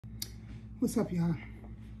What's up, y'all?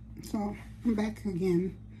 So I'm back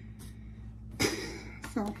again.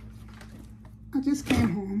 So I just came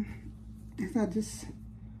home and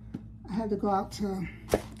I had to go out to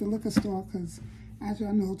the liquor store because, as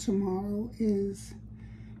y'all know, tomorrow is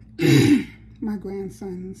my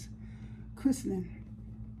grandson's christening.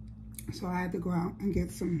 So I had to go out and get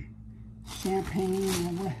some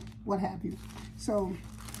champagne or what have you. So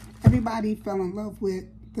everybody fell in love with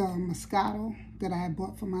the Moscato that I had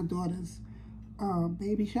bought for my daughter's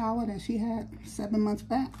baby shower that she had 7 months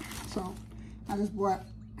back. So I just bought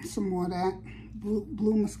some more of that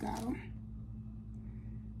blue Moscato.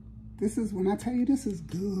 This is, when I tell you, this is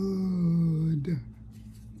good.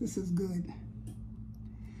 This is good.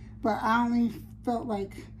 But I only felt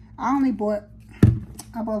like, I bought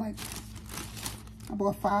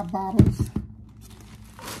 5 bottles.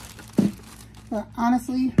 But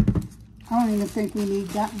honestly, I don't even think we need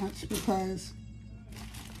that much because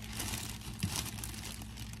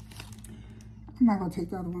I'm not going to take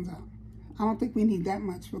the other ones out. I don't think we need that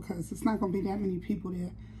much because it's not going to be that many people there.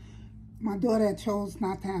 My daughter chose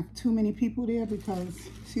not to have too many people there because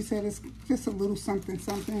she said it's just a little something,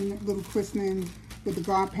 a little christening with the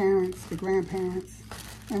godparents, the grandparents,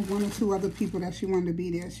 and 1 or 2 other people that she wanted to be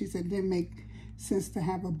there. She said it didn't make sense to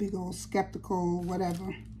have a big old skeptical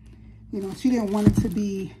whatever. You know, she didn't want it to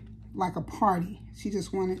be like a party. She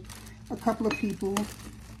just wanted a couple of people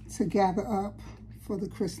to gather up for the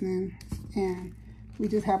christening, and we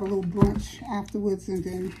just have a little brunch afterwards, and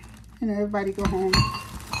then, you know, everybody go home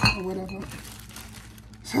or whatever.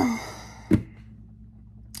 So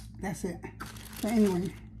that's it. But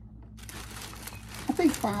anyway, I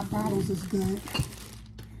think 5 bottles is good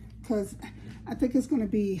because I think it's going to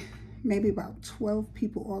be maybe about 12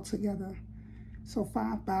 people all together. So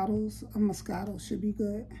 5 bottles of Moscato should be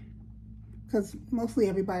good because mostly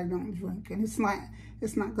everybody don't drink, and it's not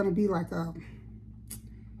going to be like a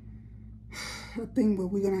thing where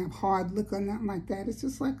we're gonna have hard liquor, nothing like that. It's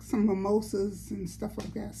just like some mimosas and stuff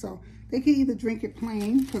like that. So they can either drink it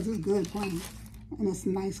plain because it's good plain and it's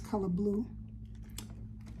nice color blue,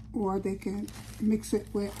 or they can mix it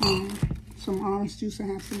with some orange juice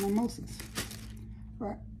and have some mimosas.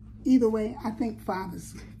 But either way, I think 5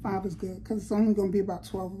 is good because it's only gonna be about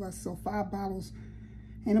 12 of us. So 5 bottles,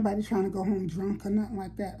 ain't nobody trying to go home drunk or nothing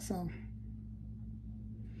like that. So,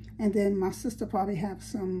 and then my sister probably have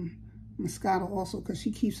some Moscato also because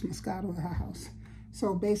she keeps Moscato at her house.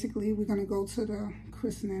 So basically we're going to go to the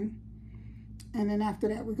christening, and then after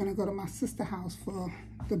that we're going to go to my sister's house for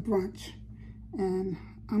the brunch, and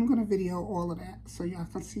I'm going to video all of that so y'all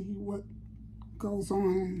can see what goes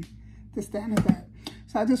on and this, that, and that.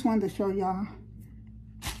 So I just wanted to show y'all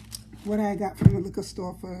what I got from the liquor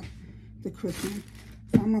store for the christening.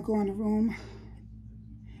 So I'm going to go in the room.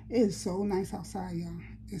 It is so nice outside, y'all.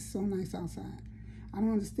 It's so nice outside. I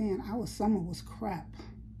don't understand. Our summer was crap,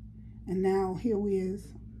 and now here we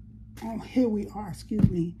are, excuse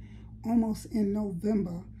me, almost in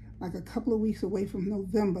November, like a couple of weeks away from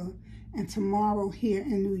November, and tomorrow here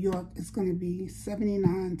in New York it's going to be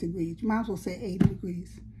 79 degrees. You might as well say 80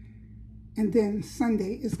 degrees. And then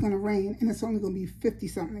Sunday it's going to rain, and it's only going to be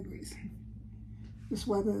 50-something degrees. This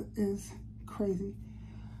weather is crazy.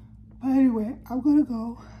 But anyway, I'm going to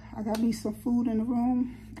go. I got me some food in the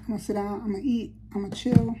room. I'm going to sit down, I'm going to eat, I'm going to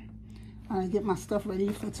chill. I'm going to get my stuff ready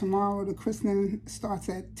for tomorrow. The christening starts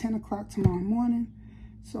at 10 o'clock tomorrow morning.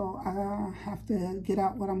 So I have to get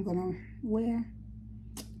out what I'm going to wear.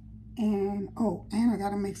 And, oh, and I got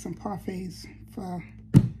to make some parfaits for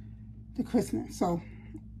the christening. So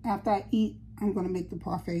after I eat, I'm going to make the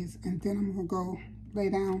parfaits, and then I'm going to go lay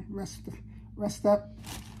down, rest up,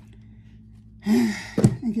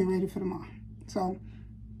 and get ready for tomorrow. So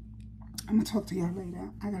I'm going to talk to y'all later.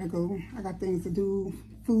 I got to go. I got things to do,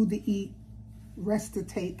 food to eat, rest to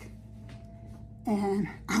take. And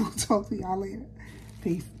I will talk to y'all later.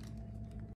 Peace.